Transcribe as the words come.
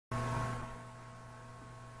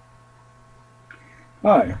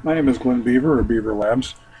Hi, my name is Glenn Beaver of Beaver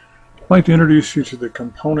Labs. I'd like to introduce you to the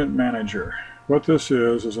Component Manager. What this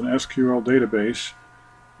is an SQL database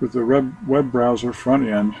with the web browser front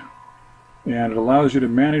end, and it allows you to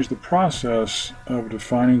manage the process of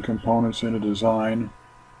defining components in a design,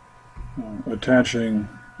 attaching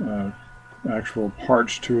actual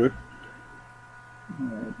parts to it,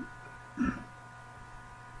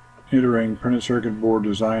 entering printed circuit board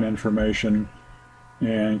design information,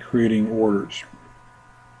 and creating orders.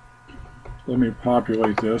 Let me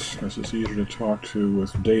populate this because it's easier to talk to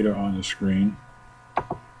with data on the screen.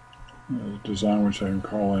 Design which I'm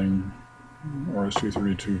calling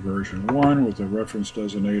RS-232 version 1 with a reference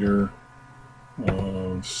designator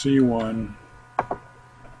of C1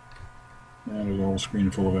 and a little screen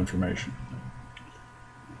full of information.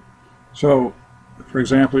 So, for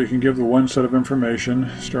example, you can give the one set of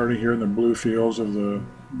information starting here in the blue fields of the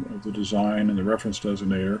design and the reference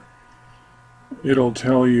designator. It'll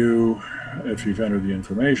tell you, if you've entered the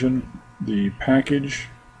information, the package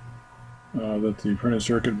that the printed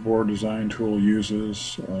circuit board design tool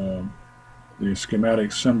uses, the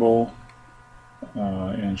schematic symbol,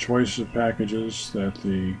 and choices of packages that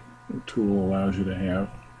the tool allows you to have.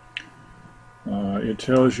 It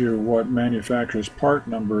tells you what manufacturer's part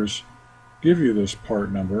numbers give you this part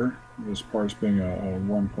number. This part's being a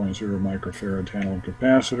 1.0 microfarad tantalum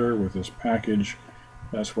capacitor with this package.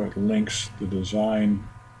 That's what links the design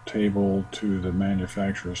table to the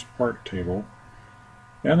manufacturer's part table.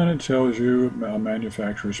 And then it tells you a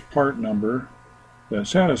manufacturer's part number that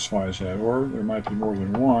satisfies that, or there might be more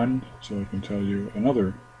than one, so it can tell you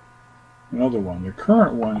another one. The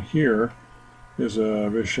current one here is a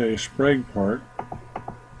Vishay Sprague part.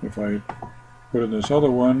 If I put in this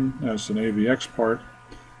other one, that's an AVX part,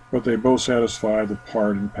 but they both satisfy the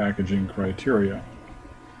part and packaging criteria.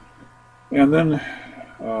 And then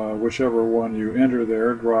whichever one you enter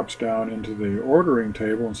there drops down into the ordering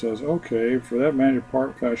table and says, okay, for that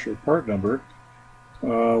manufacturer part number,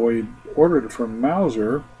 we ordered it from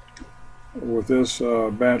Mouser with this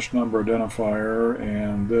batch number identifier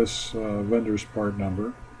and this vendor's part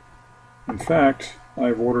number. In fact,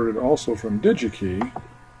 I've ordered it also from DigiKey,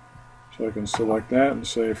 so I can select that and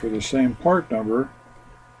say for the same part number,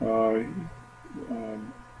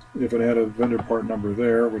 if it had a vendor part number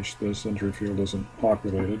there, which this entry field isn't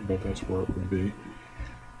populated, but that's where it would be.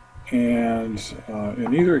 And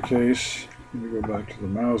in either case, let me go back to the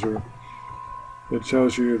Mouser, it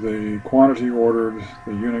tells you the quantity ordered,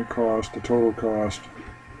 the unit cost, the total cost,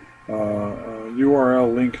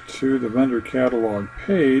 URL link to the vendor catalog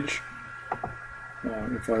page.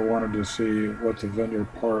 If I wanted to see what the vendor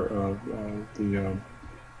part of the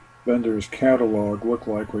vendor's catalog looked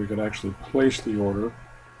like, where you could actually place the order.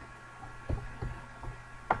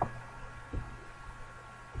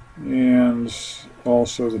 And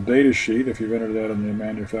also the data sheet, if you've entered that in the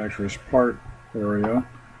manufacturer's part area,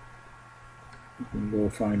 you can go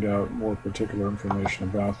find out more particular information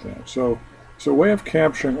about that. So it's a way of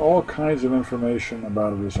capturing all kinds of information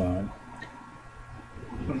about a design.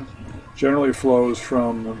 Generally flows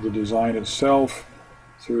from the design itself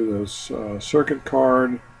through this circuit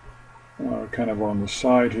card, kind of on the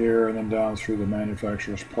side here, and then down through the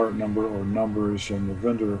manufacturer's part number or numbers and the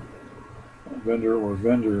vendor or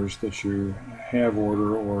vendors that you have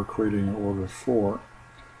order or creating an order for.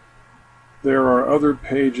 There are other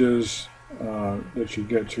pages that you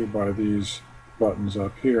get to by these buttons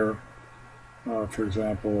up here. For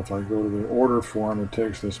example, if I go to the order form, it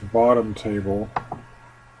takes this bottom table,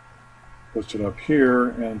 puts it up here,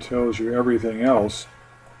 and tells you everything else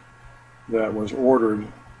that was ordered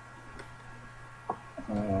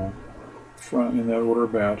in that order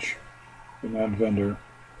batch, in that vendor.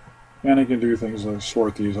 And it can do things like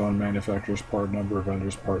sort these on manufacturer's part number,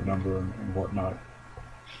 vendor's part number, and whatnot.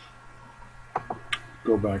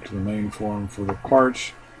 Go back to the main form for the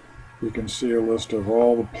parts. You can see a list of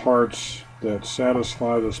all the parts that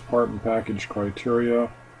satisfy this part and package criteria.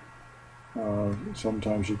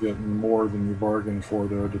 Sometimes you get more than you bargained for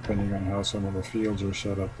there, depending on how some of the fields are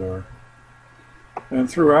set up there. And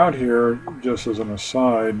throughout here, just as an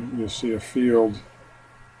aside, you'll see a field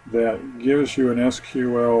that gives you an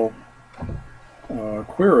SQL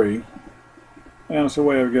query, and it's a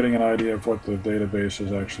way of getting an idea of what the database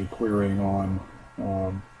is actually querying on.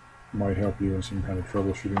 Might help you in some kind of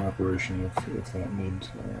troubleshooting operation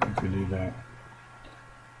if you need that.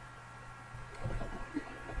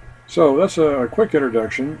 So that's a quick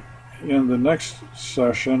introduction. In the next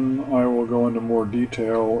session, I will go into more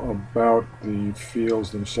detail about the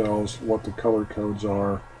fields themselves, what the color codes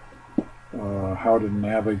are, how to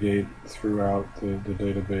navigate throughout the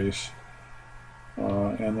database,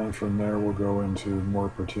 And then from there we'll go into more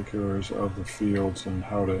particulars of the fields and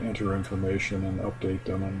how to enter information and update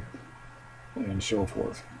them and so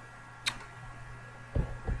forth.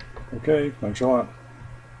 Okay, thanks a lot.